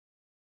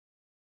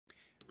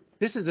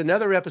This is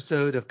another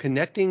episode of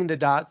Connecting the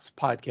Dots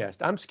podcast.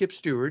 I'm Skip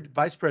Stewart,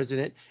 Vice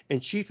President and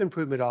Chief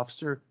Improvement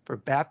Officer for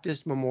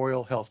Baptist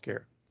Memorial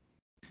Healthcare.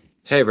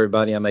 Hey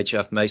everybody, I'm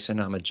H.F. Mason.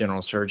 I'm a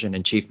General Surgeon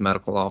and Chief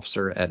Medical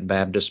Officer at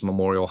Baptist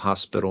Memorial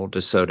Hospital,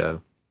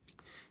 DeSoto.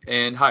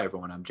 And hi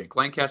everyone, I'm Jake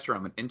Lancaster.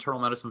 I'm an internal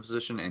medicine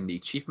physician and the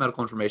Chief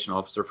Medical Information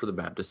Officer for the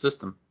Baptist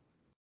System.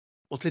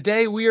 Well,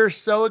 today we are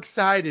so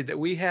excited that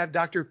we have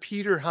Dr.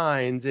 Peter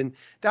Hines. And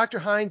Dr.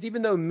 Hines,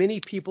 even though many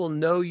people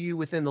know you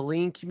within the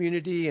lean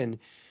community and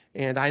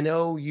I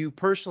know you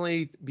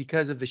personally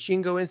because of the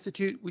Shingo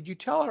Institute, would you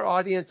tell our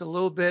audience a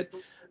little bit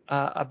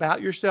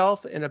about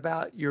yourself and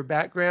about your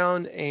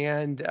background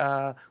and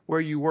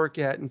where you work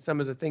at and some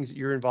of the things that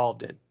you're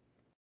involved in?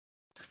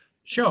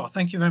 Sure.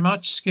 Thank you very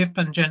much, Skip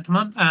and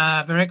gentlemen.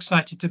 Very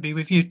excited to be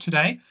with you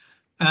today.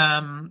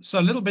 So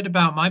a little bit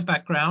about my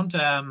background.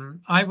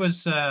 I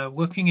was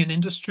working in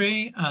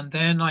industry and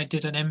then I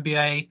did an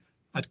MBA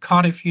at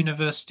Cardiff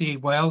University,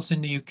 Wales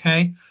in the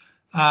UK.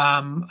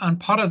 And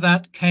part of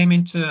that came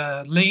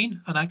into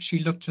lean and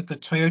actually looked at the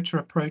Toyota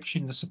approach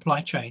in the supply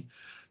chain.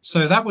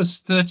 So that was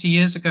 30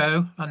 years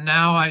ago. And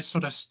now I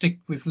sort of stick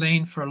with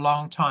lean for a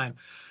long time.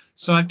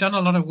 So I've done a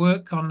lot of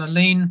work on the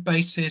lean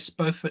basis,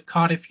 both at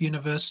Cardiff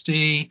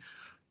University,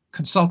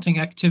 consulting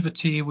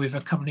activity with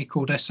a company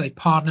called SA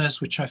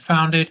Partners, which I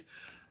founded.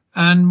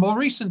 And more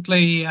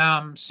recently,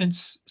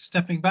 since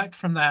stepping back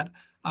from that,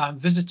 I'm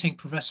visiting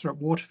professor at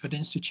Waterford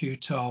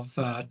Institute of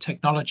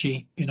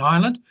Technology in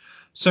Ireland.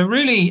 So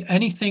really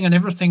anything and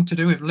everything to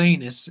do with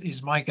lean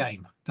is my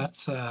game.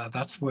 That's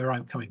where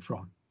I'm coming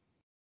from.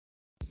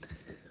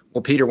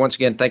 Well, Peter, once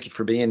again, thank you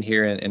for being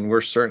here. And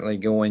we're certainly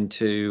going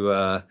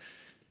to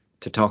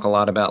talk a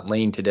lot about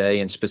lean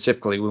today, and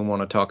specifically we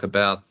want to talk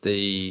about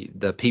the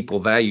people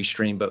value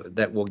stream, but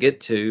that we'll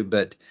get to.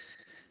 But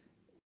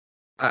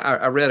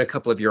I read a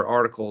couple of your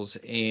articles,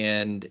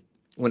 and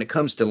when it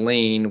comes to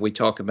lean, we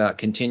talk about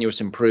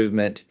continuous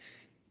improvement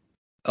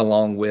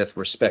along with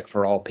respect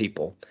for all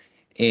people,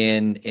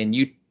 and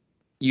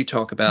you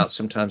talk about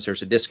sometimes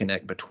there's a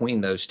disconnect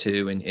between those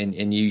two,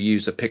 and you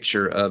use a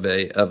picture of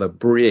a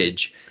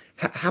bridge.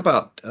 How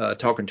about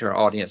talking to our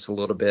audience a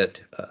little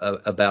bit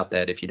about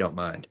that, if you don't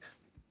mind?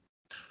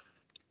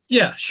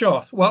 Yeah,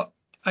 sure. Well,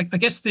 I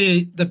guess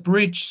the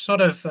bridge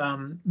sort of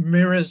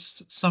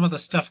mirrors some of the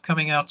stuff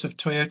coming out of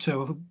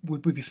Toyota.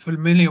 Would be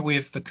familiar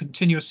with the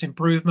continuous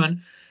improvement,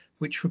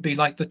 which would be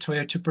like the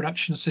Toyota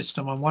production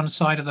system on one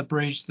side of the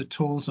bridge, the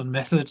tools and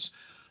methods.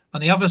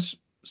 On the other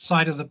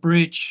side of the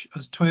bridge,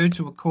 as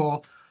Toyota would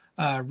call,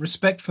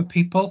 respect for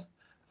people.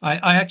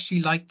 I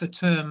actually like the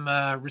term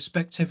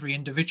respect every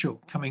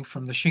individual coming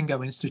from the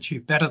Shingo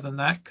Institute better than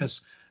that,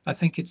 because I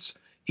think it's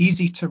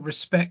easy to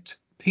respect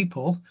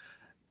people,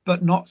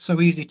 but not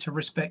so easy to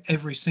respect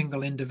every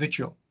single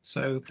individual.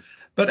 So,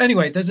 but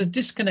anyway, there's a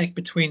disconnect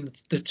between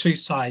the two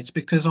sides,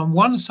 because on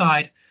one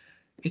side,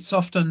 it's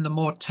often the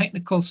more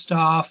technical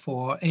staff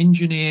or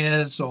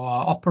engineers or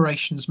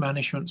operations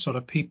management sort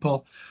of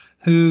people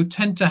who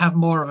tend to have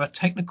more of a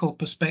technical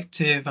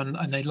perspective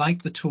and they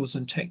like the tools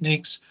and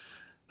techniques.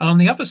 And on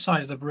the other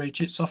side of the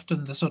bridge, it's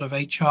often the sort of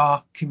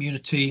HR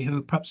community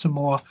who perhaps are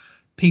more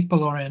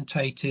people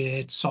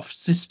orientated, soft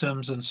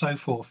systems and so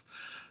forth.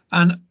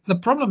 And the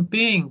problem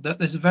being that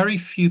there's very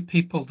few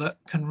people that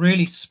can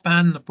really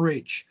span the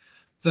bridge.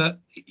 That,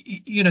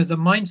 you know, the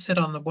mindset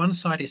on the one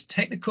side is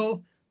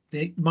technical,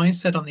 the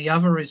mindset on the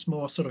other is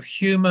more sort of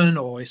human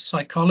or is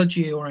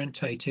psychology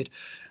orientated.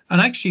 And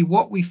actually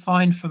what we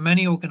find for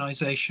many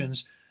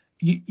organizations,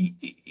 you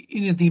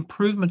know, the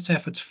improvement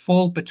efforts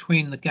fall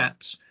between the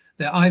gaps.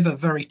 They're either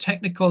very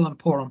technical and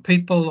poor on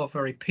people, or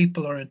very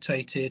people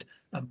orientated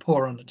and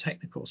poor on the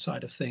technical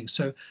side of things.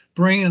 So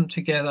bringing them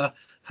together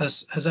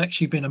has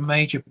actually been a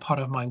major part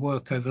of my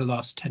work over the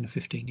last 10 to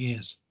 15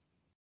 years.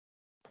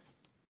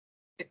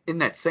 In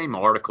that same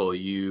article,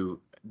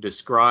 you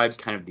described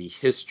kind of the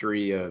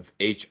history of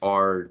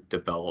HR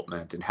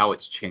development and how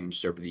it's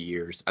changed over the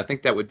years. I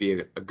think that would be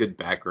a good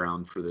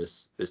background for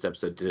this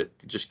episode to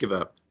just give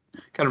a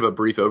kind of a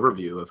brief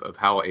overview of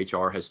how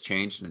HR has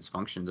changed and its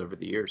functions over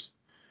the years.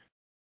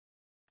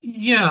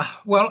 Yeah,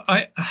 well,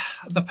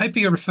 the paper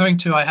you're referring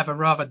to, I have a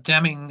rather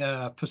damning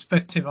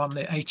perspective on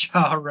the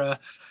HR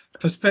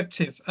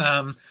perspective.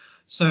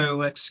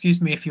 So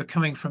excuse me if you're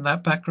coming from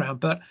that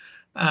background, but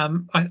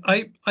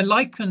I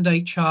likened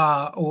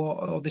HR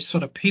or this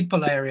sort of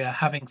people area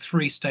having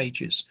three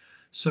stages.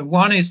 So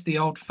one is the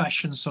old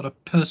fashioned sort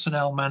of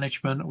personnel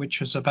management,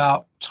 which was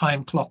about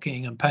time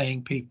clocking and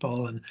paying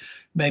people and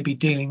maybe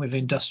dealing with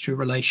industrial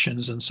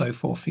relations and so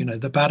forth, you know,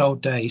 the bad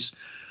old days.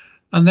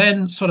 And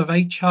then sort of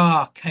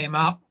HR came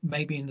up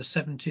maybe in the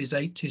 70s,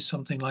 80s,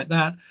 something like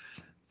that,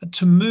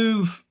 to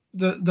move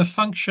the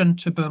function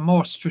to be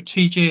more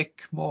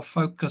strategic, more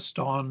focused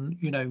on,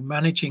 you know,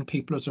 managing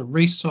people as a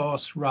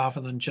resource rather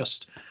than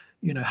just,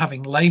 you know,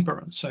 having labor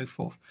and so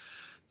forth.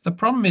 The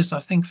problem is, I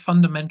think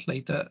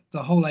fundamentally that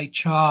the whole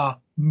HR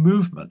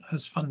movement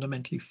has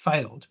fundamentally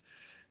failed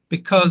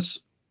because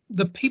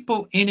the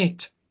people in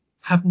it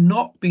have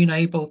not been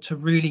able to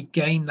really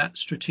gain that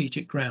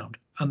strategic ground,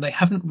 and they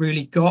haven't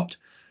really got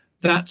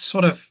that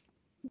sort of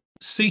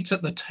seat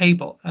at the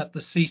table at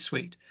the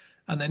C-suite,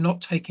 and they're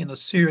not taken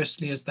as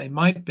seriously as they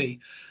might be.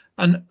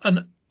 And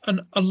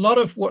a lot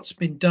of what's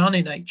been done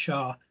in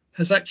HR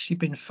has actually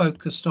been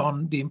focused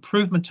on the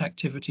improvement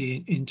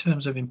activity in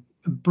terms of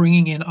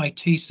bringing in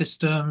IT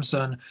systems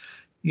and,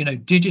 you know,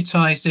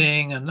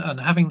 digitizing and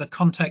having the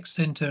contact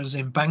centers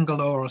in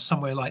Bangalore or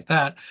somewhere like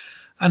that.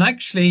 And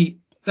actually,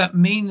 that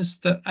means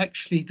that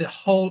actually the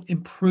whole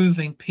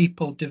improving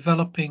people,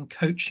 developing,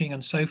 coaching,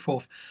 and so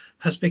forth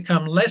has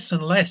become less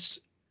and less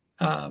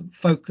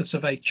focus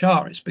of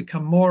HR. It's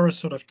become more a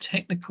sort of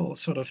technical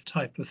sort of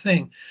type of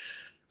thing.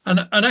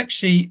 And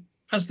actually,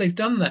 as they've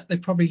done that,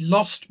 they've probably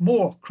lost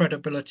more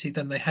credibility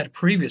than they had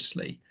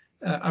previously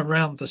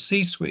around the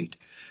C-suite,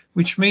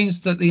 which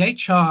means that the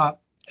HR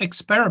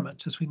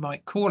experiment, as we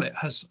might call it,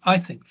 has, I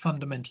think,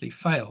 fundamentally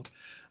failed.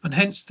 And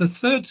hence the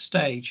third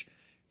stage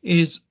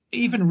is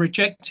even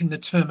rejecting the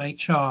term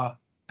HR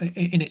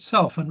in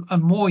itself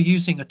and more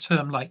using a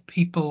term like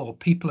people or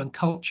people and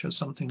culture,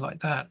 something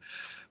like that,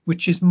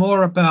 which is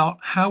more about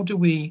how do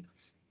we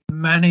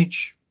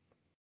manage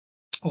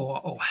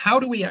or how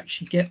do we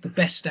actually get the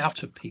best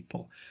out of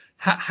people?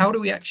 How do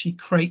we actually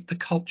create the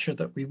culture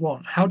that we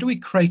want? How do we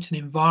create an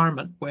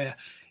environment where,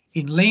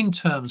 in lean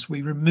terms,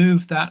 we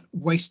remove that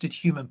wasted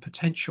human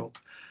potential?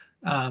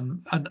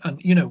 And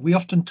you know, we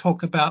often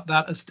talk about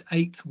that as the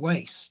eighth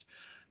waste.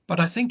 But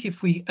I think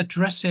if we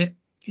address it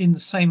in the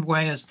same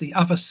way as the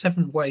other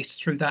seven wastes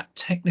through that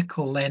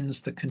technical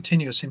lens, the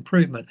continuous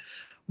improvement,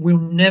 we'll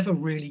never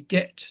really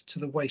get to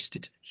the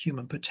wasted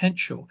human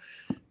potential,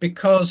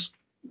 because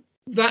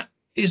that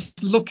is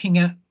looking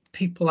at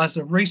people as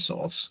a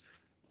resource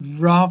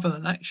rather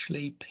than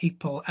actually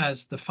people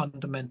as the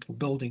fundamental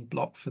building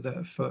block for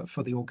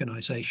the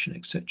organization,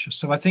 etc.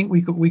 So I think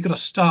we got to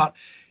start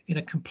in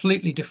a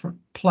completely different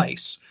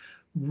place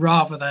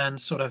rather than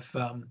sort of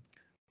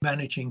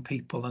managing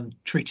people and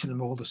treating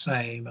them all the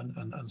same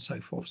and so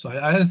forth. So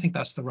I don't think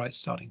that's the right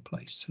starting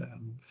place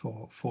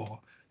for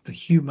the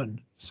human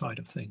side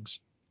of things.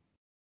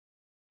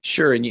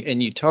 Sure,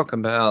 and you talk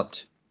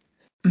about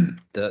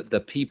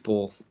the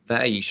people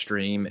value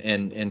stream,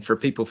 and for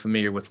people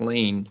familiar with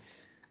lean,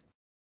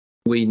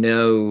 we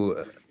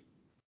know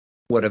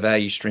what a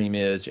value stream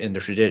is in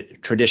the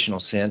traditional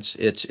sense.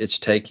 It's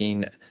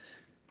taking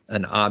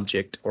an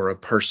object or a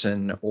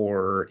person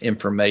or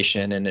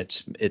information, and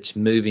it's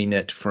moving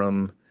it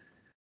from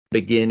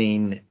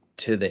beginning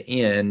to the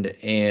end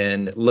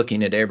and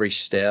looking at every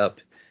step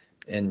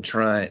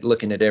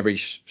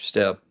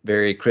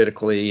very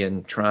critically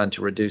and trying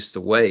to reduce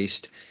the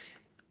waste.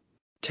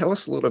 Tell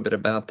us a little bit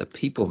about the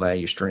people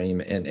value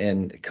stream,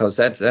 and because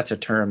that's a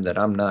term that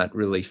I'm not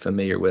really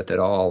familiar with at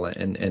all,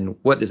 and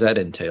what does that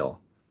entail?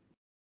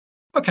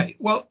 Okay,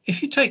 well,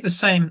 if you take the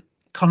same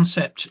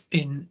concept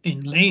in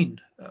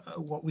lean,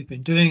 what we've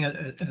been doing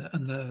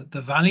and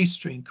the value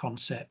stream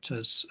concept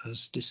as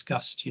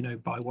discussed, you know,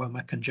 by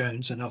Womack and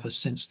Jones and others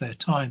since their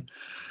time,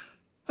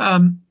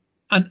 and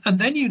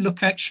then you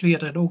look actually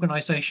at an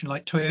organization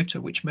like Toyota,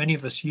 which many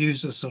of us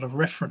use as sort of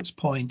reference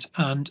point,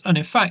 and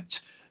in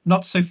fact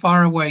not so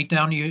far away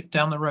down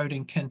the road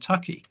in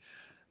Kentucky,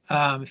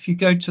 if you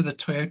go to the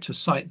Toyota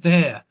site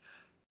there,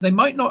 they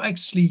might not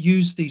actually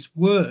use these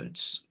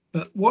words,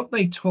 but what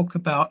they talk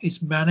about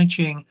is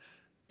managing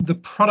the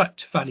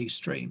product value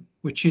stream,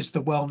 which is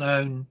the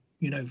well-known,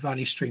 you know,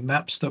 value stream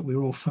maps that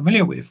we're all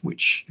familiar with,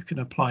 which you can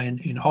apply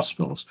in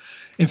hospitals.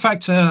 In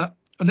fact, a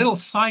little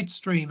side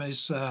stream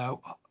is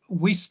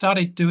we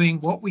started doing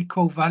what we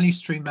call value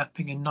stream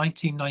mapping in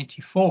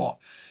 1994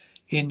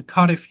 in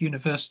Cardiff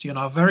University, and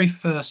our very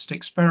first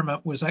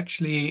experiment was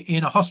actually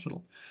in a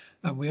hospital.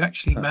 And we're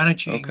actually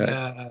managing,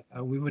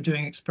 we were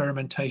doing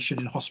experimentation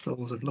in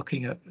hospitals of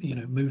looking at, you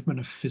know, movement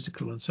of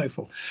physical and so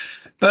forth.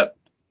 But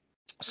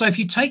so if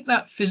you take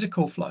that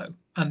physical flow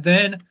and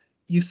then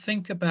you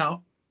think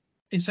about,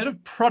 instead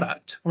of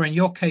product, or in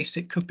your case,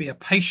 it could be a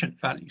patient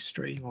value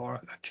stream or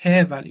a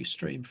care value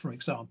stream, for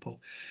example,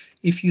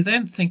 if you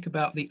then think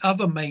about the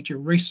other major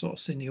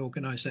resource in the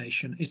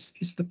organization,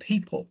 it's the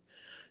people.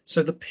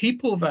 So the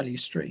people value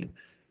stream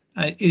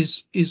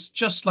is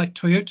just like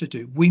Toyota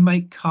do. We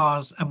make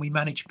cars and we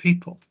manage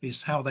people,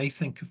 is how they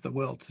think of the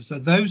world. So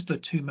those are the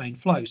two main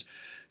flows.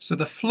 So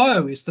the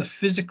flow is the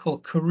physical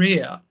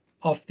career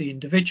of the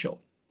individual,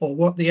 or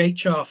what the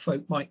HR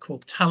folk might call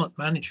talent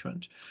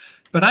management.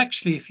 But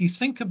actually, if you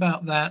think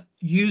about that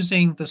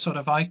using the sort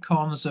of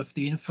icons of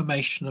the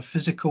information of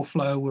physical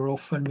flow, we're all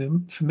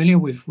familiar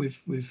with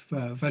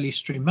value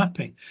stream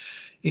mapping.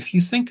 If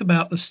you think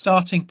about the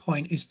starting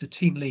point is the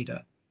team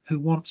leader, who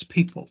wants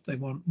people. They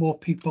want more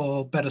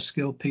people, better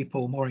skilled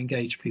people, more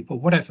engaged people,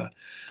 whatever.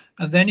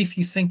 And then if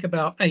you think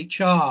about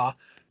HR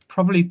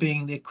probably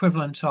being the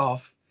equivalent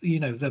of, you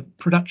know, the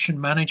production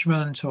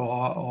management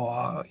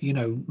or you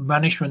know,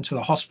 management of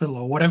the hospital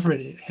or whatever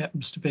it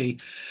happens to be.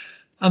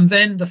 And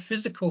then the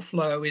physical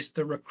flow is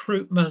the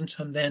recruitment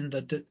and then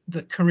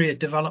the career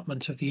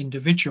development of the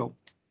individual,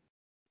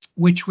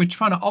 which we're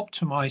trying to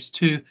optimize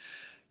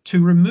to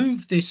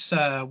remove this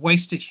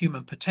wasted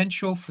human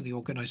potential from the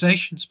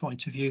organization's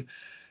point of view,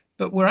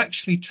 but we're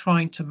actually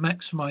trying to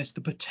maximize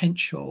the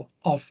potential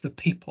of the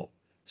people.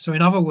 So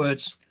in other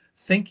words,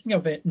 thinking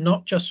of it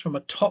not just from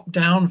a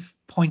top-down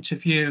point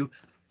of view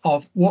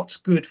of what's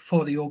good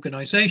for the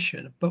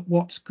organization, but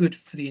what's good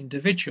for the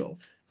individual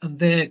and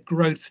their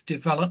growth,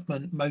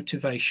 development,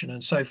 motivation,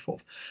 and so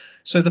forth.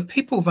 So the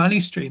people value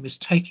stream is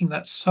taking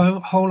that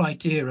whole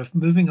idea of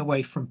moving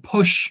away from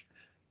push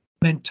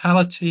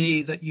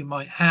mentality that you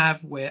might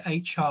have, where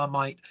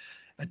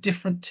a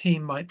different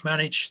team might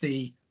manage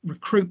the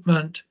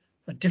recruitment,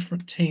 a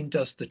different team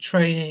does the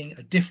training,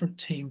 a different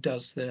team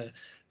does the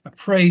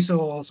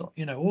appraisals, or,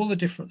 all the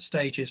different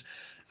stages.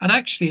 And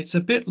actually, it's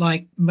a bit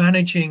like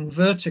managing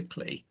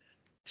vertically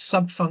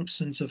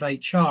sub-functions of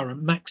HR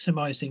and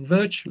maximizing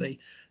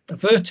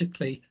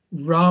vertically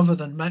rather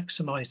than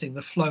maximizing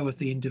the flow of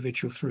the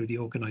individual through the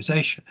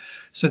organization.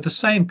 So the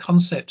same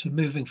concept of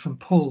moving from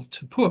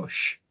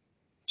push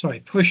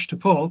to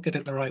pull, get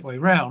it the right way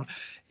round,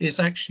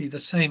 is actually the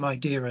same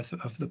idea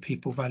of the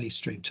people value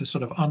stream, to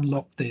sort of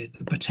unlock the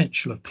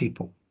potential of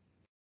people.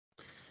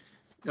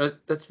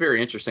 That's very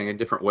interesting, a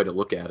different way to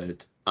look at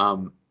it.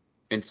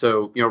 And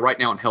so, right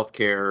now in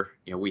healthcare,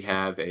 we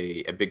have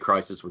a big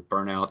crisis with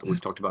burnout that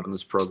we've talked about in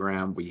this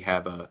program. We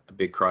have a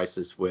big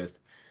crisis with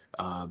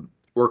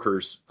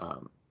workers,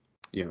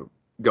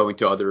 going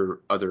to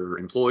other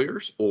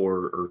employers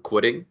or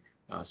quitting,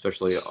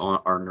 especially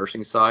on our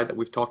nursing side that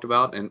we've talked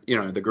about. And,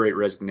 the Great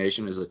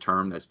Resignation is a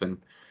term that's been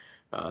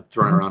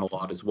thrown around a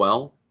lot as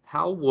well.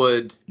 How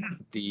would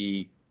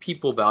the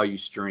people value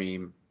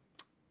stream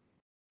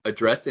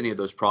address any of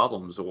those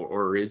problems,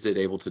 or is it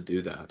able to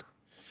do that?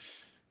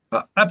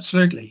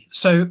 Absolutely.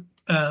 So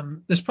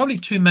there's probably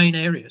two main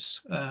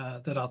areas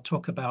that I'll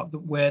talk about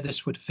where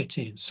this would fit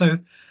in. So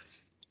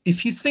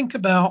if you think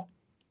about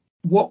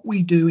what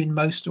we do in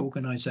most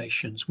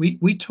organizations,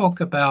 we talk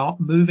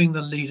about moving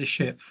the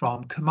leadership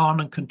from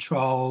command and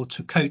control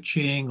to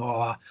coaching,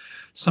 or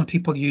some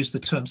people use the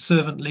term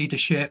servant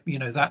leadership,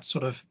 that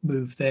sort of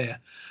move there.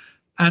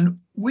 And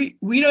we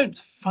don't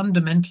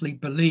fundamentally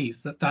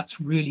believe that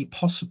that's really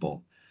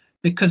possible,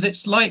 because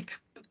it's like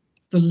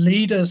the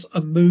leaders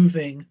are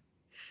moving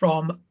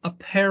from a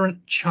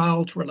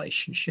parent-child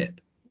relationship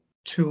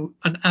to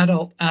an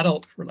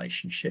adult-adult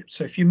relationship.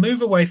 So if you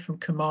move away from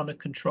command and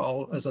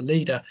control as a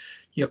leader,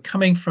 you're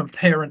coming from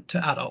parent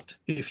to adult,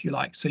 if you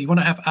like. So you want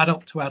to have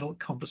adult-to-adult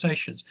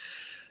conversations.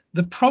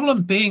 The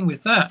problem being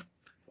with that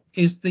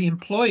is the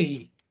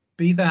employee,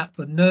 be that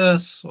the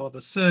nurse or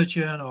the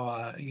surgeon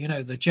or,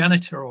 the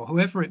janitor or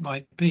whoever it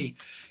might be,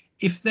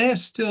 if they're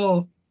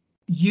still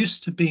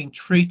used to being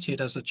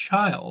treated as a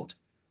child,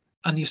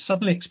 and you're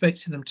suddenly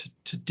expecting them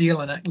to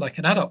deal and act like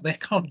an adult, they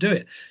can't do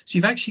it. So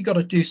you've actually got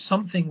to do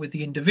something with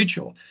the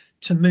individual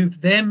to move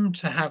them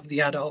to have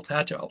the adult.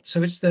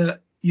 So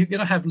you're going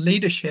to have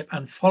leadership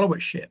and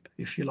followership,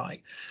 if you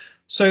like.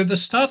 So the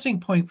starting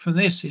point for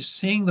this is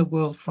seeing the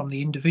world from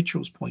the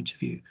individual's point of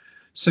view.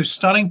 So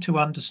starting to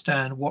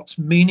understand what's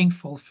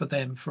meaningful for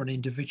them, for an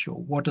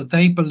individual. What do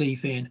they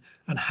believe in,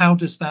 and how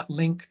does that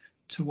link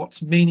to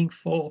what's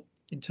meaningful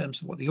in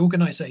terms of what the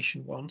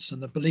organization wants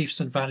and the beliefs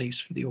and values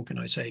for the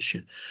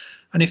organization.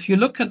 And if you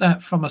look at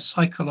that from a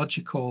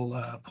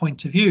psychological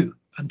point of view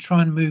and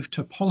try and move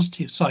to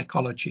positive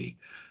psychology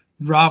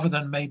rather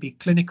than maybe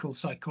clinical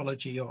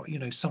psychology or,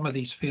 some of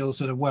these fields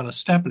that are well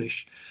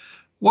established,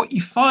 what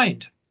you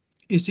find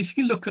is if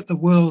you look at the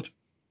world,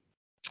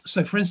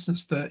 so for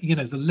instance, the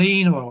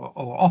lean or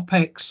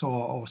OPEX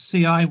or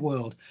CI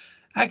world,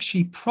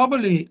 actually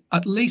probably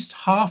at least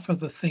half of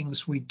the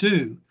things we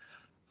do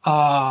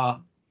are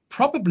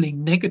probably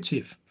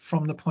negative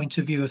from the point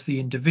of view of the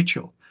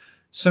individual.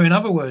 So in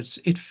other words,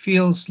 it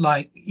feels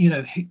like,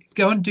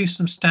 go and do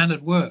some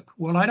standard work.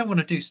 Well, I don't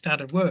want to do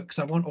standard work because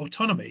I want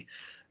autonomy.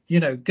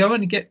 Go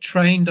and get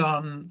trained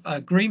on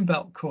a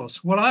Greenbelt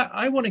course. Well,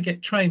 I want to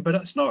get trained, but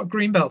it's not a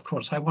Greenbelt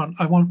course. I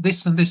want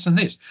this and this and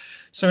this.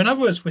 So in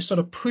other words, we're sort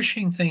of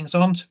pushing things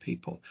onto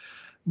people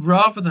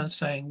rather than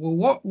saying,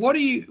 well, what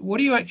do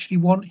you actually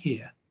want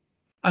here?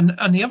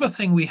 And the other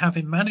thing we have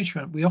in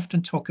management, we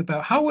often talk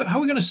about how are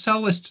we going to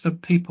sell this to the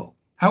people?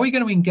 How are we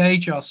going to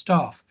engage our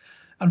staff?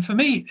 And for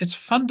me, it's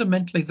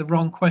fundamentally the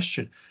wrong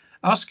question.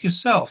 Ask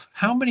yourself,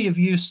 how many of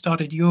you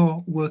started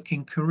your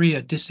working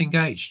career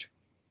disengaged?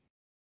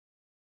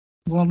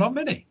 Well, not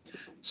many.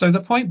 So the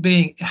point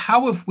being,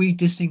 how have we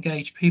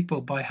disengaged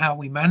people by how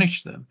we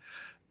manage them,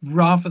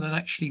 rather than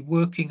actually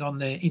working on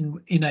their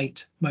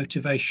innate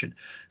motivation?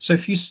 So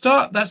if you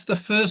start, that's the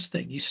first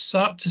thing, you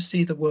start to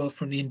see the world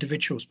from the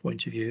individual's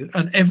point of view,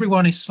 and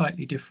everyone is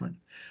slightly different.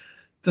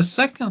 The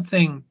second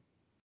thing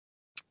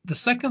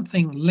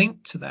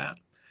linked to that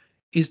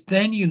is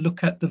then you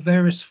look at the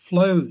various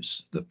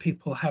flows that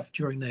people have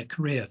during their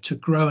career to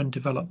grow and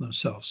develop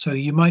themselves. So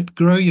you might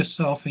grow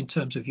yourself in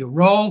terms of your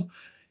role,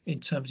 in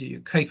terms of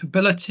your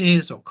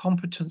capabilities or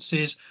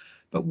competencies,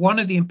 but one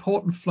of the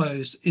important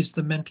flows is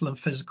the mental and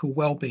physical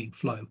well-being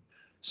flow.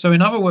 So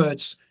in other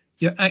words,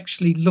 you're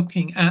actually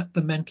looking at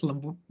the mental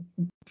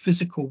and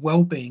physical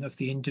well-being of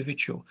the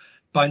individual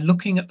by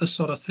looking at the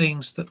sort of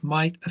things that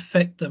might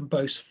affect them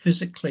both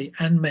physically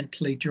and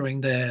mentally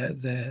during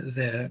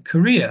their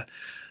career.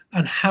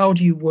 And how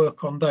do you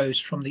work on those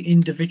from the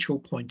individual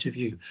point of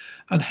view?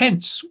 And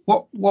hence,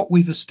 what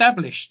we've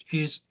established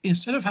is,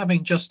 instead of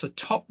having just a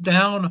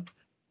top-down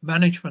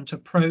management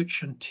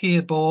approach and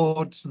tier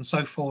boards and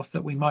so forth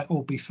that we might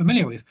all be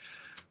familiar with,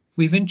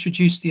 we've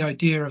introduced the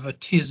idea of a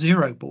tier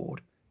 0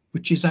 board,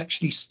 which is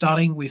actually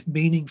starting with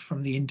meaning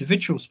from the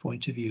individual's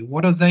point of view.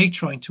 What are they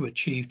trying to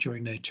achieve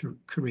during their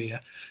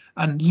career?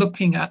 And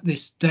looking at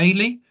this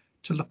daily,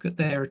 to look at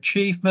their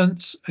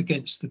achievements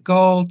against the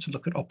goal, to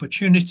look at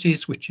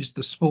opportunities, which is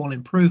the small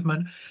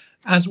improvement,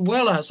 as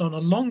well as on a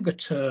longer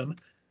term,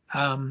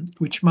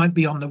 which might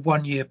be on the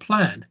 1-year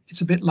plan.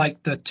 It's a bit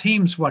like the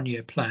team's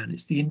 1-year plan.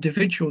 It's the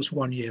individual's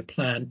 1-year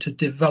plan to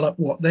develop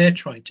what they're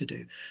trying to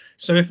do.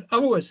 So in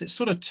other words, it's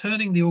sort of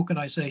turning the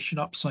organization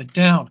upside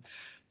down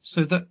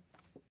so that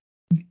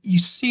you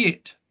see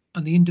it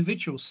and the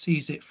individual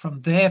sees it from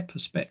their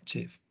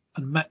perspective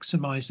and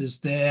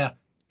maximizes their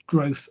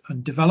growth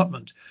and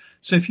development.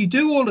 So if you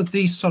do all of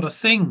these sort of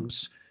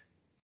things,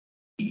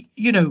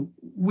 you know,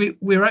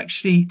 we're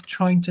actually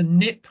trying to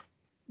nip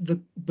the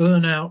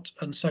burnout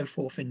and so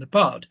forth in the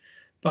bud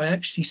by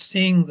actually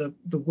seeing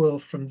the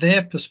world from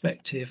their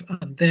perspective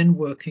and then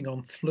working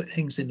on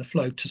things in the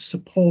flow to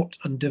support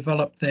and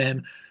develop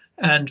them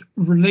and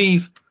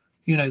relieve,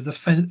 you know, the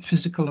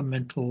physical and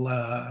mental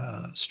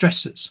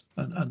stresses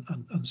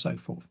and so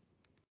forth.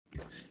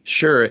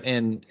 Sure,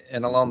 and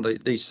along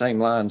these same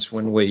lines,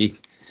 when we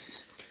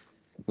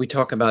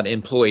talk about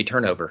employee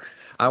turnover,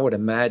 I would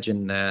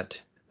imagine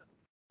that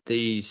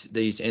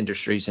these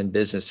industries and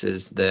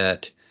businesses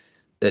that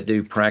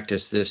do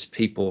practice this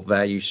people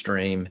value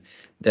stream,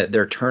 that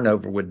their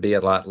turnover would be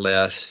a lot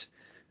less.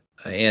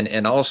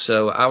 And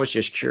also, I was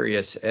just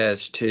curious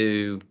as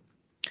to,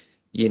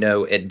 you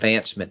know,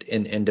 advancement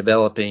in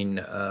developing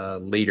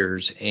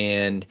leaders.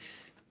 And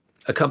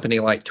a company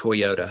like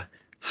Toyota,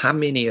 how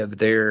many of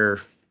their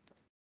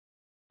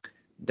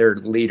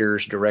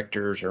leaders,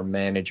 directors, or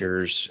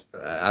managers,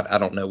 I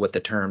don't know what the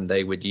term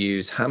they would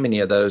use, how many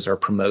of those are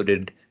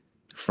promoted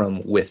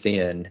from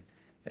within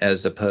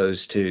as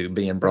opposed to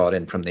being brought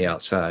in from the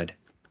outside?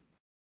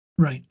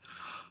 Right.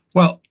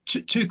 Well,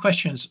 two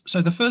questions.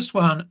 So the first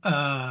one,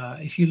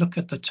 if you look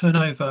at the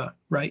turnover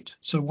rate,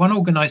 so one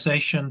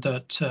organization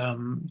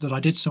that I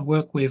did some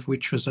work with,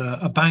 which was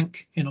a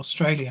bank in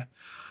Australia,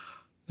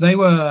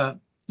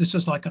 this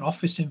was like an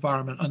office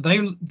environment, and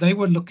they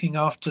were looking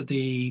after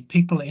the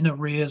people in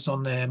arrears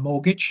on their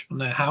mortgage, on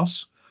their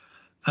house,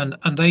 and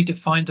they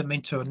defined them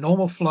into a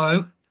normal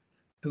flow,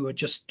 who were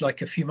just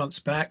like a few months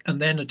back, and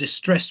then a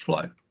distressed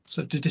flow.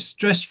 So the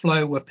distressed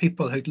flow were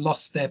people who'd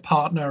lost their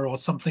partner or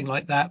something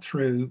like that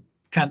through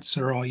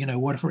cancer or, you know,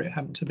 whatever it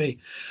happened to be.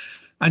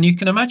 And you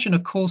can imagine a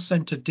call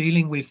center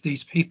dealing with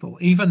these people.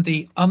 Even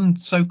the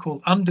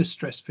so-called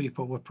undistressed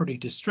people were pretty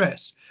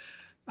distressed.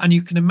 And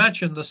you can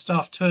imagine the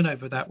staff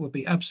turnover that would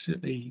be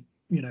absolutely,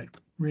 you know,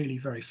 really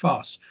very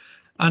fast.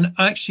 And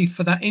actually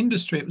for that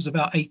industry, it was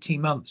about 18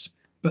 months.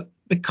 But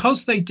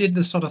because they did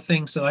the sort of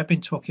things that I've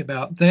been talking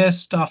about, their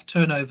staff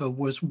turnover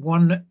was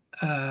one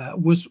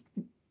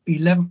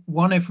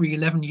every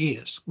 11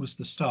 years was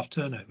the staff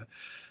turnover.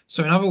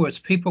 So in other words,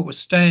 people were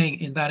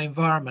staying in that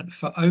environment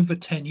for over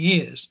 10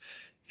 years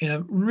in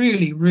a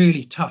really,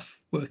 really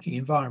tough working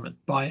environment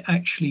by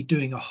actually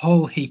doing a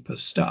whole heap of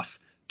stuff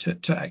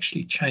to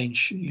actually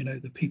change, you know,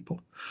 the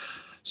people.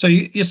 So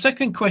your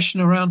second question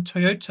around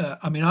Toyota,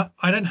 I mean,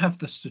 I don't have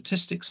the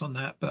statistics on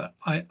that, but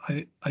I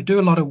do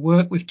a lot of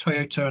work with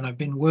Toyota, and I've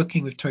been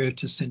working with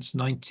Toyota since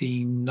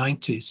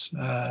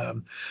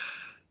 1990s.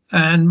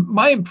 And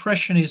my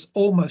impression is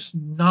almost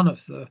none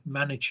of the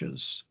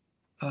managers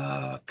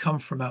come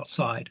from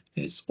outside.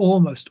 It's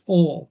almost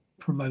all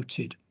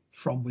promoted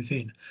from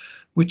within,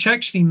 which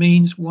actually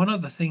means one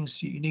of the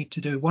things you need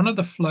to do, one of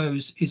the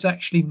flows, is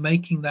actually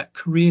making that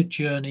career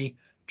journey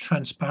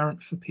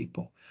transparent for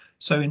people.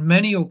 So in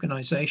many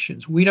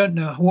organizations, we don't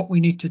know what we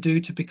need to do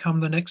to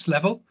become the next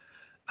level.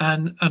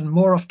 And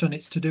more often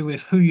it's to do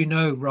with who you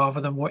know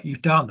rather than what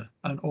you've done.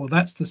 Or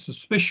that's the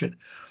suspicion.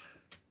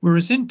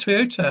 Whereas in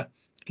Toyota,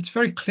 it's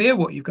very clear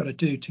what you've got to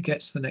do to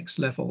get to the next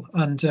level.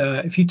 And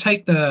if you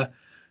take the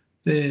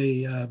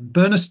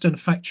Burnaston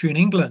factory in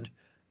England,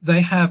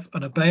 they have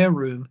an Obeya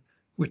room,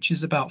 which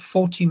is about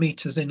 40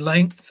 meters in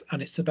length,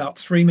 and it's about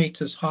 3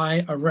 meters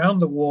high around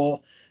the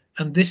wall.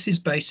 And this is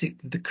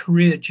basically the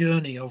career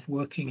journey of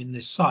working in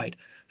this site,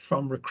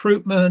 from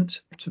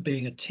recruitment to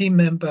being a team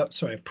member,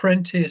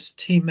 apprentice,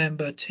 team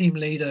member, team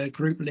leader,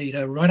 group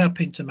leader, right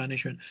up into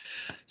management.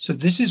 So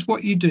this is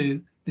what you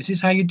do. This is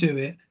how you do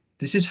it.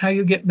 This is how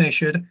you get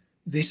measured.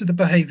 These are the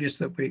behaviors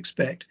that we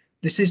expect.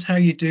 This is how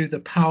you do the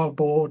power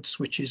boards,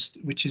 which is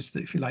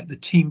if you like, the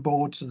team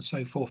boards and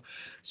so forth.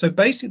 So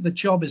basically the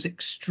job is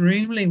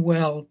extremely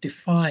well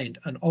defined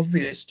and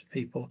obvious to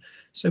people.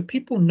 So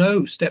people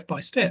know step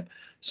by step.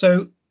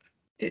 So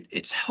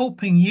it's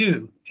helping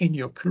you in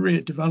your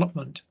career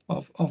development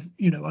of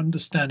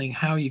understanding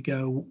how you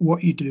go,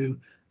 what you do,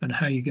 and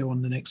how you go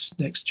on the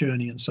next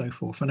journey and so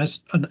forth.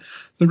 And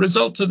the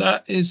result of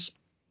that is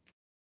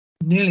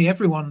nearly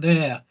everyone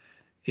there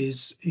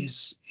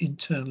is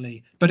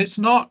internally, but it's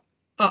not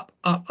up,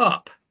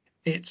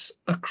 it's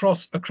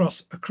across, up,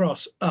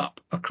 across,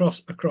 up,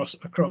 across.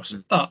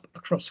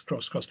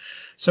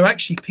 So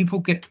actually people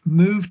get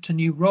moved to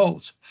new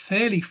roles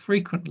fairly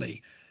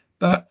frequently.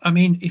 But I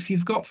mean, if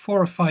you've got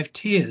 4 or 5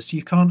 tiers,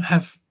 you can't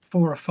have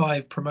 4 or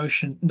 5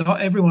 promotion.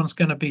 Not everyone's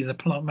going to be the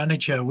plant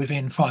manager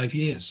within 5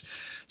 years.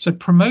 So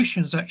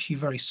promotion is actually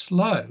very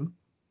slow,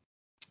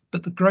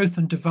 but the growth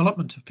and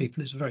development of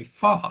people is very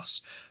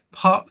fast,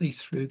 partly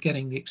through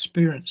getting the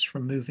experience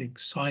from moving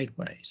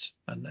sideways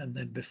and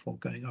then before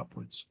going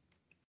upwards.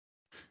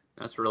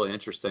 That's really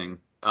interesting.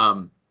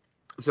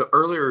 So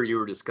earlier you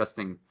were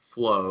discussing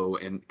flow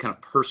and kind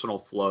of personal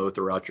flow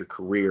throughout your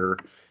career.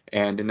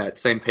 And in that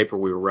same paper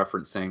we were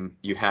referencing,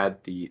 you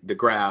had the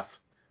graph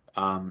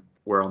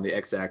where on the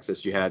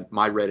x-axis you had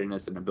my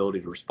readiness and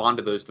ability to respond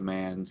to those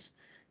demands,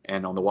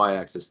 and on the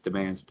y-axis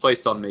demands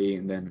placed on me.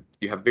 And then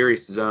you have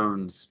various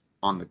zones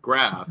on the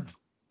graph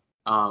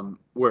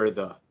where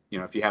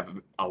if you have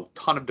a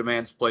ton of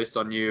demands placed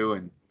on you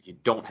and you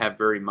don't have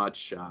very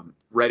much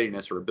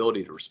readiness or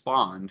ability to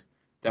respond,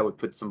 that would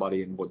put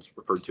somebody in what's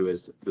referred to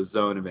as the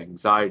zone of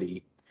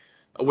anxiety,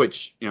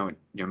 which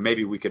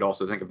maybe we could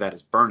also think of that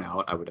as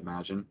burnout, I would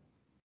imagine.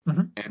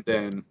 Mm-hmm. And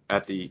then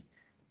at the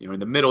in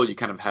the middle you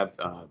kind of have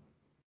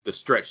the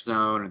stretch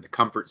zone and the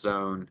comfort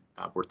zone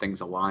where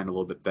things align a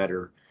little bit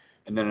better.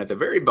 And then at the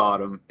very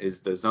bottom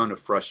is the zone of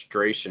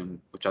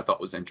frustration, which I thought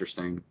was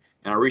interesting.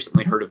 And I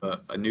recently heard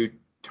of a new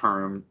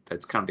term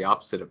that's kind of the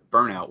opposite of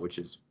burnout, which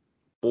is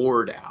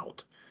bored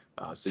out.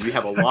 So you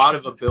have a lot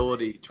of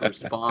ability to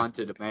respond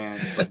to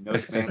demands, but no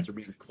demands are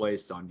being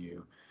placed on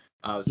you.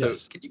 So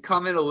Yes. Can you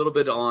comment a little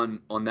bit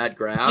on that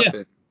graph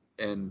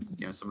and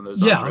some of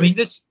those? Yeah, I mean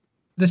this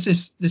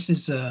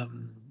is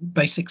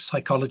basic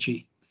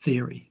psychology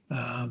theory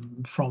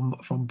from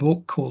a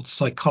book called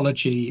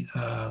Psychology,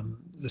 the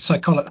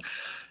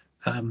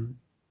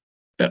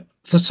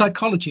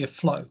psychology of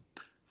flow,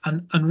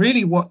 and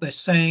really what they're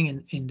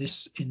saying in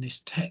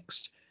this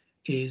text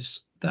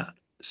is that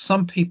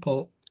some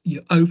people,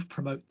 you over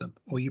promote them,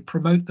 or you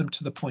promote them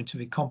to the point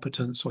of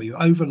incompetence, or you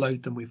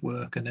overload them with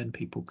work, and then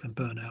people can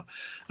burn out.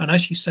 And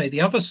as you say,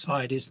 the other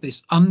side is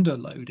this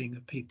underloading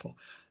of people.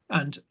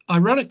 And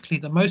ironically,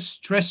 the most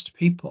stressed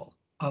people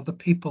are the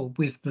people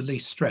with the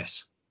least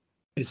stress.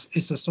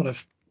 It's a sort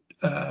of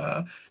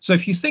so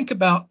if you think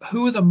about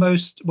who are the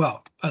most,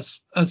 well,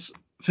 as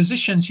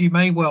physicians, you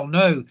may well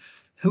know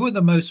who are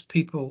the most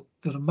people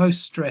that are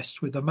most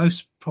stressed with the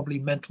most probably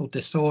mental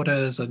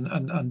disorders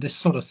and this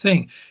sort of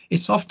thing.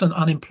 It's often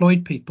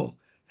unemployed people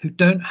who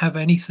don't have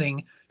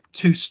anything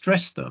to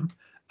stress them,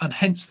 and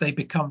hence they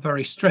become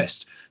very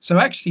stressed. So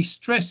actually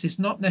stress is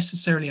not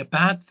necessarily a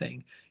bad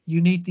thing.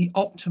 You need the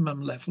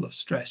optimum level of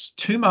stress.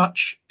 Too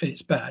much,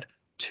 it's bad.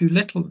 Too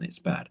little, and it's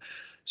bad.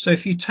 So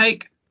if you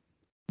take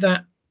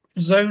that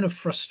zone of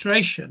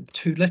frustration,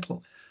 too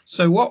little.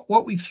 So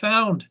what we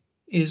found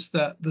is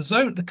that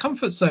the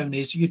comfort zone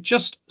is you're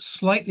just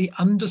slightly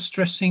under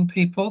stressing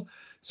people.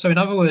 So in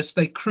other words,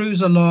 they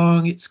cruise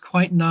along, it's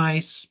quite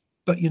nice,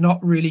 but you're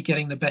not really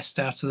getting the best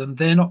out of them.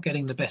 They're not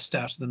getting the best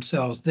out of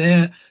themselves.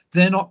 They're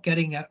not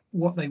getting at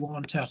what they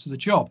want out of the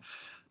job.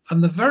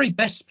 And the very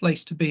best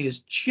place to be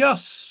is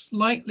just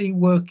slightly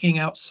working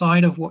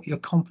outside of what you're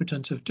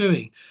competent of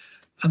doing.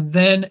 And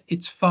then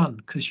it's fun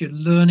because you're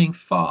learning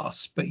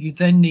fast, but you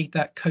then need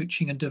that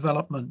coaching and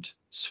development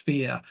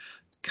sphere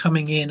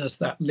coming in as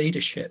that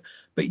leadership.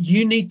 But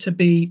you need to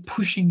be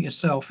pushing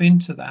yourself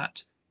into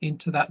that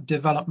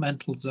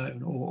developmental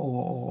zone,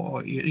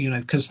 or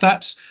because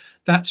that's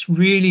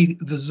really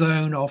the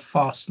zone of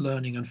fast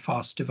learning and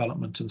fast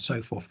development and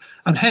so forth.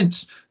 And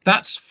hence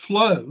that's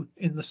flow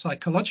in the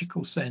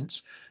psychological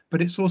sense,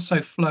 but it's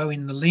also flow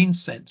in the lean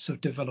sense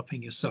of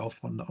developing yourself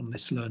on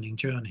this learning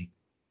journey.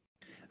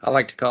 I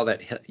like to call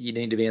that, you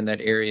need to be in that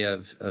area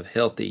of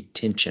healthy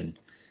tension.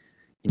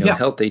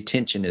 Healthy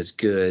tension is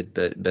good,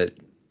 but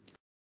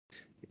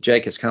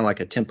Jake, it's kind of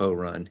like a tempo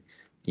run,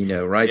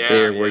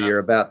 there where you're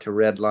about to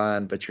red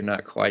line, but you're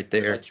not quite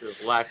there. That's your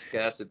lactic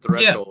acid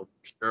threshold,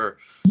 sure.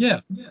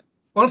 Yeah.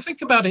 Well,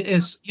 think about it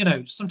as,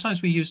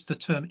 sometimes we use the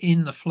term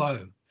in the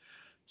flow.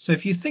 So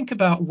if you think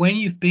about when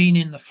you've been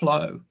in the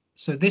flow,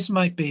 so this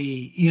might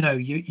be,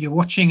 you're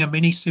watching a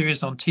mini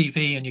series on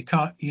TV and you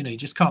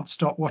just can't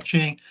stop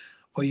watching,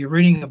 or you're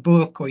reading a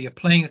book, or you're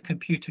playing a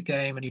computer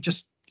game and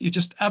you're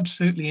just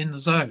absolutely in the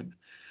zone.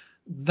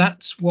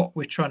 That's what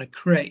we're trying to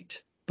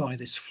create by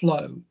this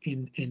flow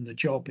in the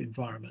job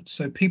environment.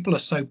 So people are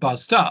so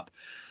buzzed up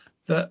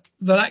that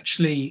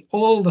actually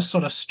all the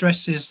sort of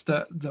stresses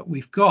that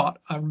we've got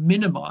are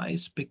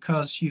minimized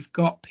because you've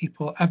got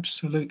people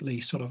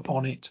absolutely sort of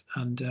on it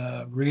and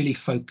really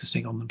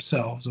focusing on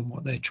themselves and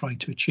what they're trying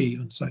to achieve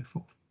and so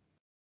forth.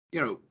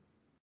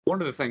 One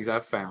of the things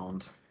I've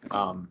found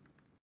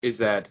is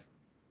that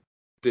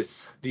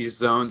these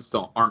zones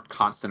aren't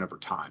constant over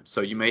time.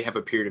 So you may have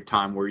a period of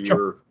time where Sure.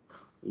 you're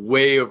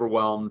way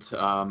overwhelmed.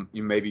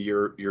 Maybe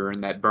you're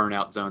in that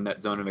burnout zone,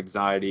 that zone of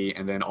anxiety,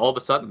 and then all of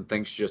a sudden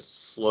things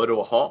just slow to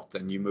a halt,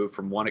 and you move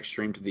from one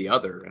extreme to the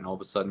other, and all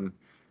of a sudden,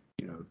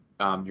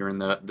 you're in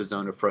the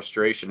zone of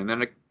frustration, and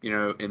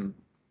then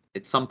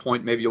at some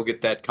point maybe you'll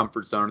get that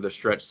comfort zone or the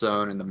stretch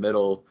zone in the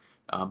middle,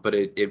 but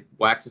it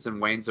waxes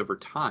and wanes over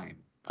time.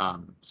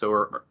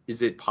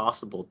 Is it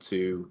possible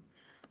to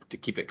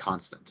keep it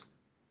constant?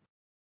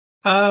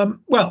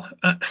 Well,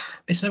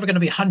 it's never going to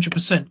be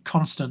 100%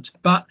 constant,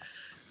 but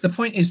the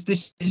point is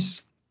this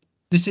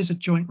is a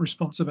joint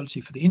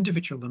responsibility for the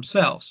individual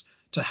themselves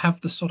to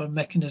have the sort of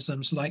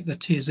mechanisms like the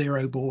Tier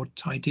Zero board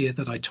idea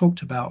that I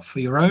talked about for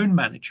your own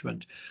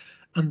management.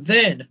 And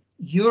then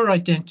you're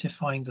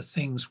identifying the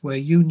things where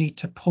you need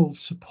to pull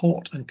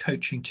support and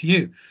coaching to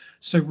you.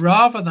 So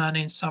rather than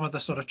in some of the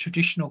sort of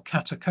traditional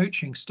kata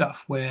coaching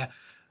stuff where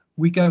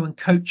we go and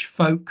coach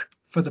folk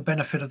for the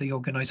benefit of the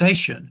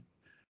organization,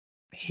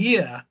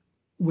 here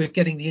we're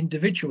getting the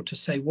individual to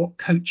say what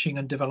coaching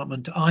and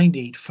development I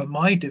need for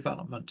my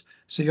development.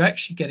 So you're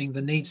actually getting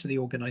the needs of the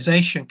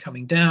organization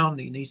coming down,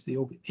 the needs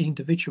of the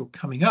individual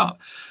coming up.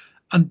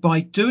 And by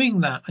doing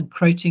that and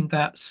creating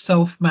that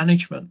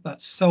self-management, that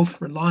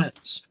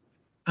self-reliance,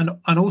 and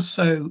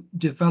also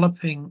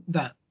developing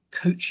that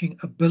coaching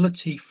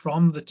ability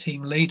from the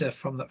team leader,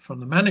 from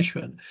the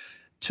management,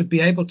 to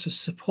be able to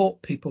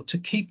support people, to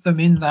keep them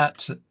in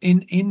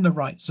the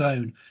right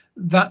zone,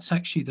 that's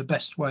actually the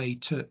best way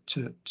to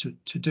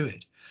do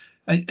it.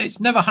 It's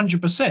never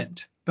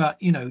 100%, but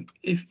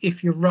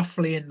if you're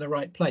roughly in the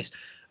right place.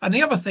 And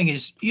the other thing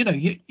is,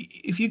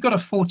 if you've got a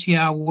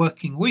 40-hour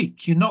working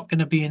week, you're not going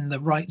to be in the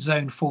right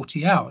zone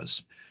 40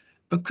 hours,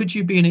 but could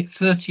you be in it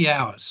 30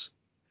 hours?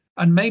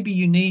 And maybe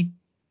you need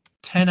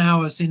 10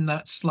 hours in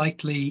that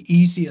slightly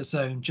easier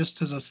zone,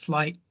 just as a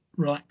slight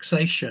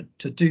relaxation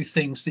to do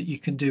things that you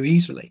can do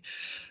easily,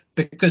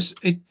 because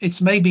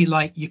it's maybe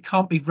like you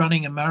can't be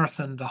running a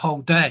marathon the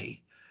whole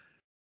day,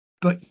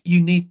 but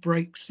you need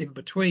breaks in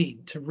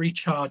between to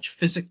recharge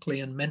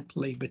physically and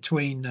mentally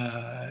between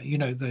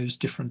those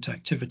different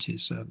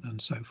activities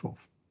and so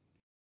forth.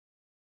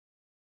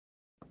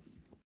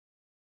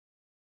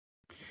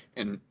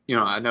 And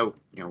I know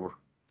we're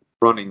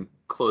running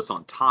close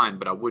on time,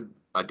 but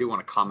I do want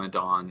to comment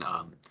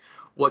on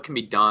what can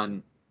be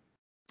done.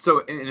 So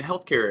in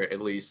healthcare,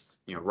 at least,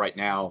 right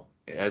now,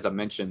 as I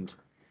mentioned,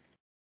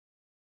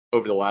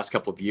 over the last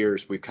couple of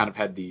years, we've kind of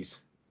had these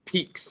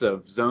peaks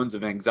of zones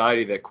of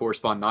anxiety that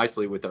correspond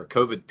nicely with our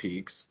COVID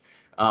peaks.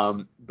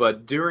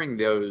 But during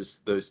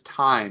those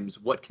times,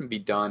 what can be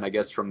done, I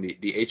guess, from the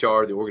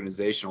HR, the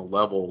organizational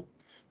level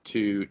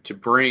to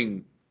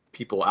bring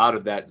people out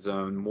of that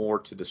zone more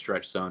to the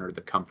stretch zone or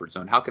the comfort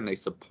zone? How can they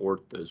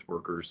support those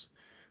workers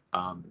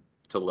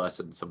to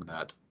lessen some of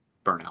that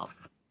burnout?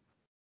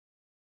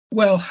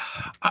 Well,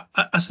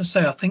 as I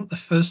say, I think the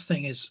first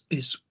thing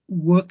is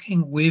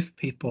working with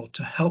people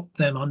to help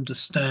them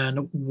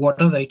understand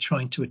what are they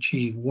trying to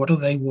achieve, what do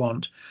they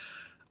want.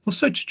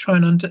 Also to try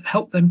and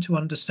help them to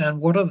understand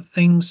what are the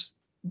things,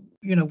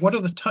 what are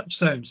the touch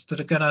zones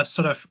that are going to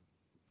sort of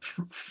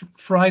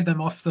fry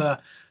them off the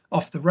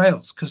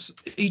rails, because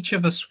each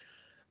of us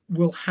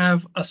will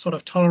have a sort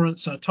of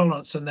tolerance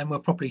and then we'll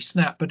probably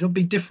snap, but it'll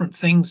be different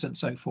things and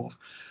so forth.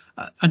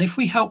 And if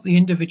we help the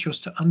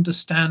individuals to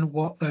understand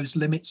what those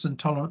limits and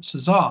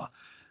tolerances are,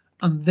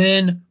 and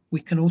then we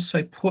can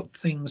also put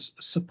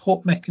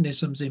support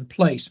mechanisms in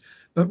place.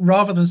 But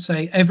rather than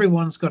say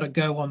everyone's got to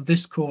go on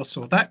this course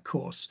or that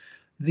course,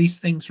 these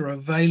things are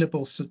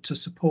available to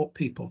support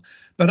people.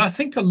 But I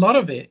think a lot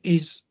of it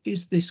is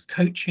this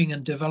coaching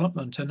and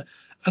development. And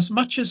as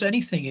much as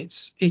anything,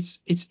 it's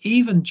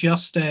even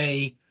just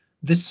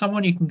there's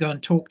someone you can go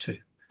and talk to.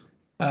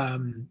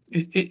 And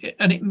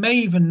it may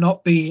even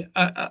not be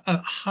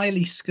a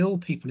highly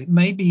skilled people. It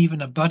may be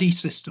even a buddy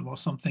system or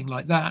something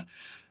like that,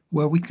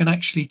 where we can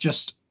actually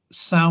just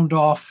sound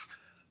off,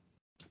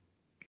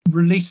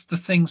 release the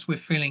things we're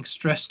feeling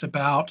stressed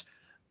about,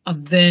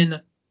 and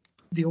then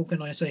the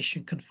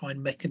organization can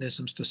find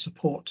mechanisms to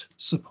support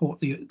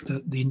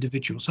the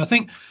individuals. I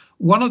think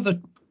one of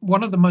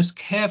the most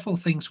careful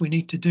things we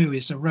need to do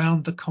is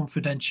around the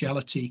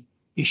confidentiality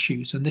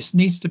issues, and this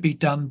needs to be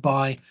done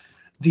by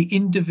the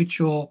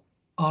individual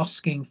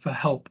asking for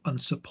help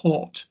and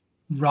support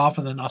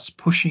rather than us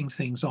pushing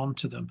things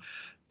onto them,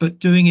 but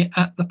doing it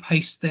at the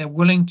pace they're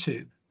willing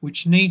to,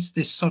 which needs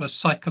this sort of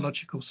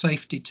psychological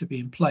safety to be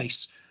in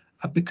place.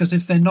 Because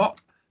if they're not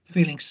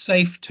feeling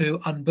safe to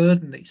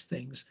unburden these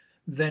things,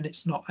 then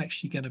it's not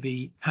actually going to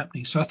be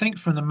happening. So I think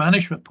from the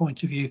management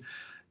point of view,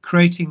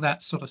 creating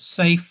that sort of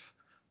safe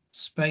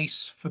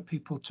space for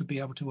people to be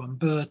able to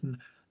unburden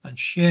and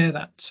share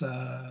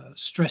that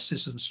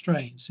stresses and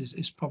strains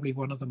is probably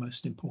one of the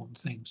most important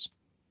things.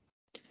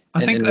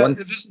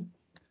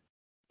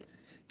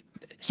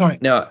 Sorry.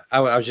 No, I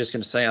was just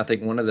going to say, I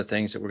think one of the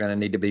things that we're going to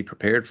need to be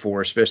prepared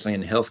for, especially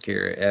in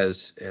healthcare,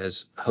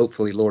 as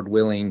hopefully, Lord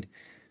willing,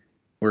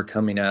 we're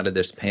coming out of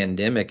this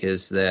pandemic,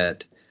 is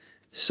that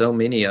so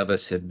many of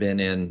us have been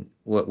in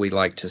what we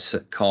like to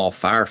call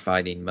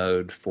firefighting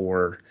mode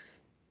for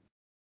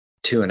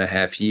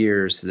 2.5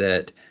 years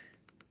that,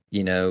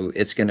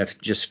 it's going to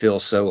just feel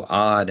so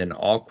odd and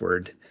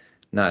awkward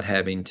not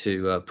having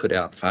to put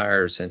out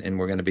fires. And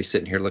we're going to be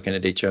sitting here looking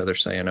at each other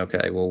saying,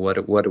 okay, well,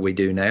 what do we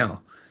do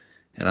now?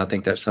 And I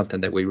think that's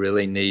something that we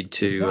really need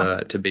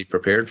to be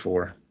prepared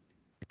for.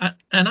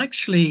 And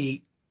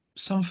actually,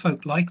 some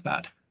folk like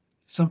that.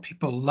 Some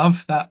people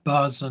love that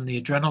buzz and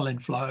the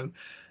adrenaline flow.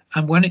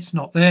 And when it's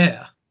not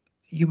there,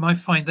 you might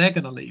find they're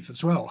going to leave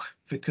as well,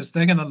 because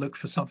they're going to look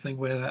for something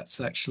where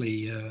that's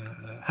actually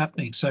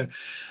happening. So,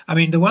 I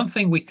mean, the one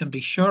thing we can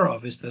be sure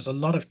of is there's a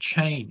lot of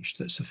change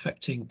that's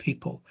affecting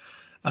people.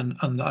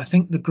 And I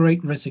think the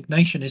great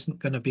resignation isn't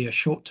going to be a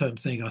short-term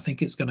thing. I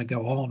think it's going to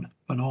go on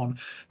and on.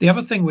 The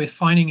other thing we're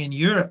finding in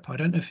Europe, I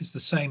don't know if it's the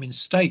same in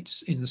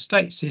the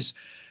States, is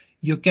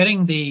you're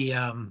getting the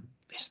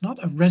it's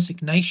not a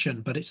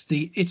resignation, but it's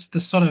the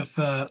sort of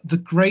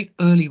the great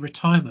early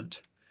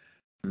retirement.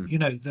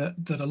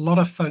 That a lot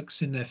of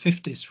folks in their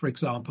 50s, for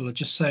example, are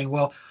just saying,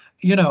 well,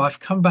 I've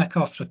come back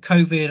after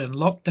COVID and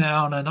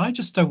lockdown, and I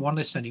just don't want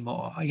this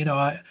anymore.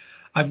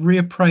 I've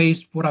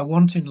reappraised what I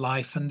want in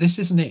life, and this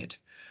isn't it.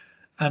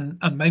 And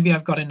maybe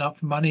I've got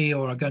enough money,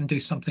 or I go and do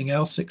something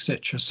else,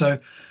 etc. So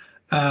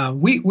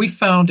we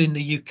found in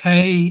the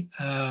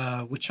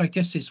UK, which I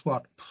guess is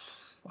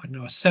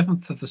a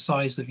seventh of the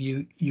size of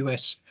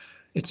US,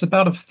 it's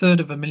about 1/3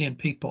 of a million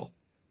people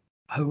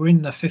who are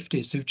in their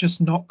 50s who've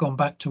just not gone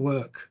back to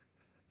work,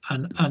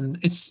 and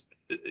it's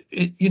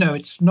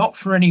not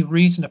for any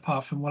reason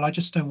apart from, well, I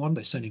just don't want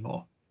this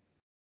anymore.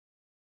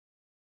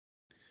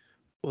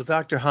 Well,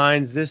 Dr.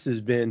 Hines, this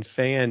has been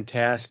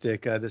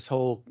fantastic. This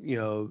whole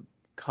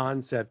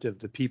concept of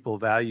the people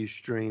value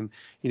stream,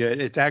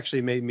 it's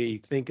actually made me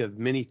think of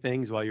many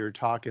things while you were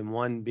talking.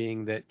 One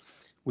being that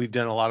we've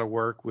done a lot of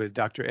work with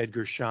Dr.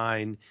 Edgar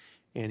Schein,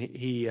 and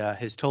he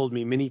has told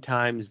me many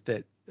times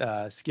that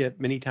Skip,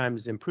 many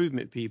times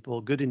improvement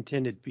people, good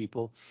intended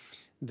people,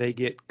 they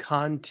get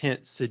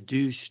content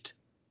seduced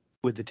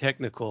with the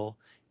technical,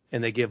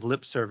 and they give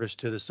lip service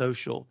to the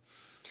social.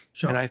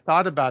 Sure. And I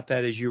thought about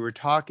that as you were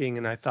talking,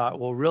 and I thought,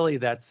 well, really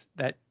that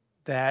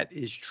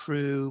is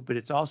true, but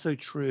it's also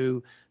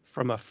true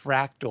from a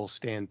fractal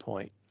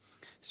standpoint.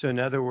 So in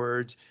other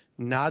words,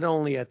 not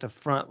only at the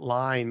front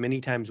line,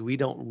 many times we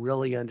don't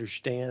really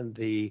understand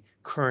the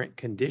current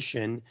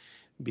condition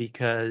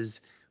because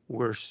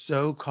we're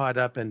so caught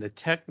up in the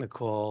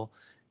technical,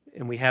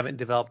 and we haven't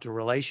developed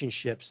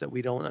relationships that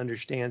we don't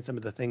understand some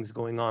of the things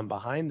going on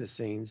behind the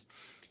scenes.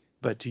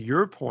 But to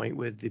your point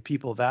with the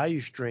people value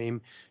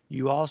stream,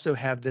 you also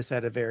have this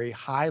at a very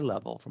high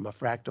level from a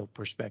fractal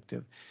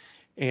perspective.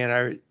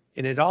 And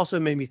it also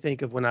made me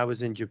think of when I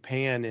was in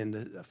Japan in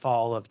the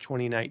fall of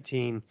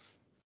 2019,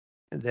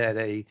 that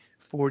a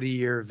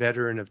 40-year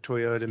veteran of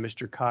Toyota,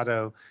 Mr.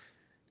 Kato,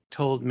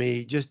 told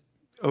me just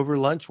over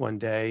lunch one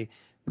day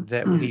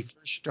that when he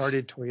first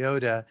started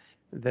Toyota,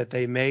 that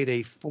they made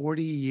a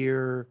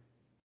 40-year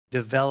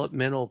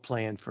developmental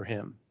plan for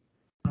him.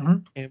 Mm-hmm.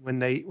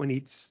 And when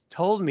he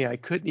told me, I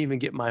couldn't even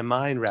get my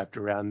mind wrapped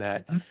around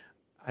that. Mm-hmm.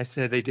 I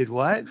said, they did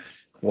what?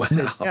 Wow. He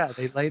said, yeah,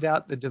 they laid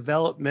out the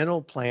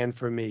developmental plan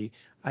for me.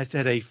 I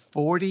said, a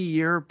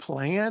 40-year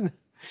plan?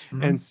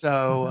 Mm-hmm. And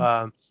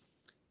so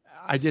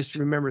I just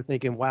remember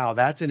thinking, wow,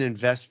 that's an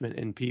investment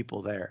in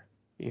people there.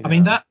 I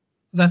mean,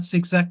 that's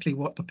exactly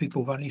what the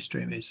people value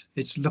stream is.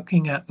 It's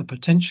looking at the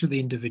potential of the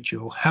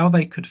individual, how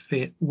they could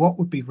fit, what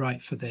would be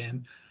right for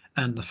them,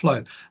 and the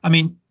flow. I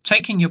mean,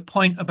 taking your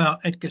point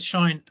about Edgar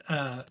Schein,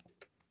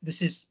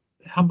 this is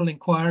Humble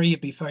Inquiry.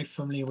 You'd be very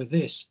familiar with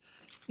this.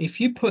 If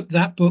you put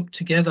that book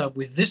together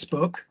with this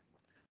book,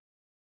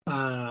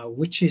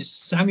 which is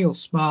Samuel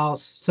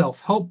Smiles'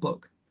 self-help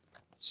book.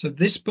 So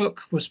this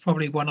book was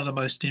probably one of the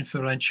most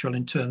influential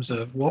in terms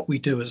of what we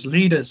do as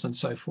leaders and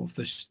so forth,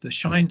 the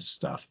Schein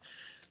stuff.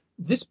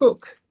 This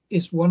book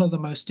is one of the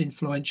most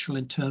influential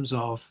in terms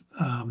of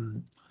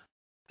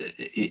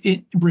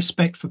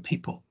respect for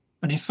people.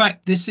 And in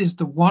fact, this is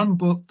the one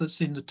book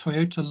that's in the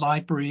Toyota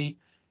library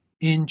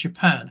in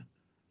Japan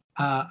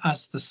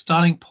as the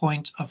starting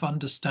point of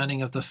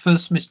understanding of the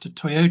first Mr.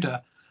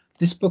 Toyota.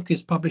 This book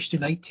is published in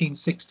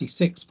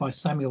 1866 by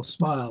Samuel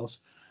Smiles.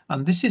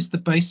 And this is the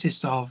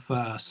basis of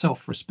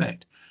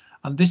self-respect.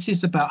 And this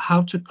is about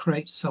how to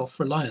create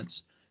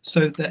self-reliance.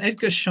 So the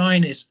Edgar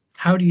Schein is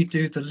how do you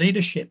do the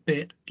leadership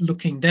bit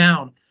looking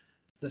down?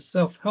 The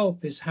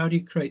self-help is how do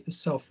you create the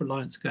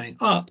self-reliance going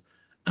up?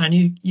 And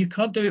you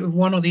can't do it with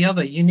one or the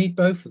other. You need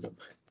both of them.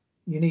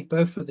 You need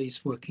both of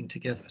these working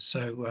together.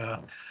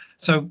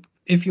 So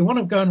if you want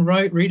to go and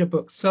read a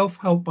book,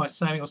 Self-Help by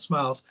Samuel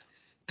Smiles,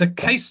 the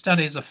case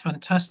studies are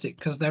fantastic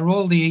because they're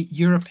all the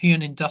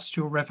European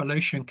Industrial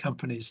Revolution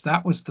companies.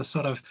 That was the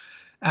sort of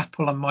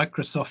Apple and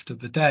Microsoft of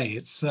the day.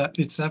 It's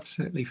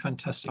absolutely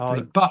fantastic.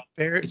 But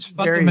it's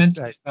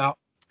fundamentally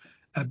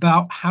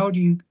about how do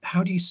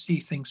you see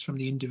things from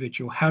the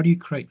individual? How do you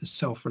create the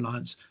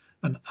self-reliance?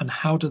 And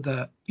how do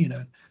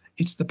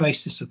it's the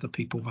basis of the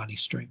people value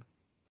stream.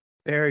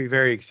 Very,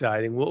 very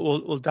exciting.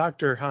 Well,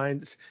 Dr.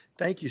 Hines,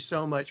 thank you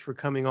so much for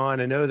coming on.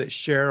 I know that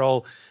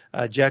Cheryl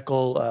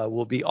Jekyll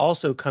will be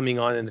also coming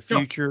on in the Sure.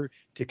 future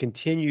to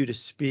continue to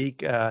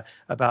speak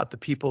about the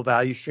people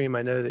value stream.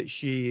 I know that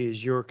she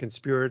is your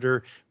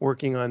conspirator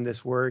working on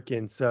this work.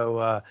 And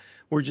so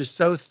we're just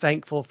so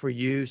thankful for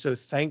you, so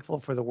thankful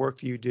for the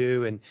work you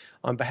do. And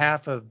on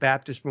behalf of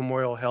Baptist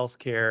Memorial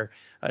Healthcare,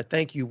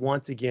 thank you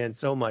once again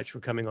so much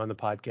for coming on the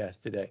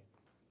podcast today.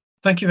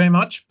 Thank you very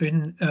much.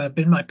 Been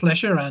my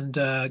pleasure, and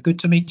good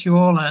to meet you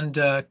all, and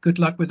good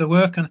luck with the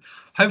work, and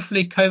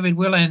hopefully COVID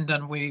will end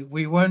and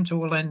we won't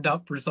all end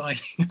up resigning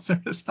as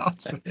a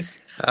result of it.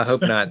 I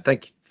hope not.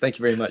 Thank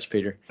you very much,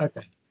 Peter.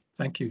 Okay.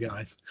 Thank you,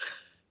 guys.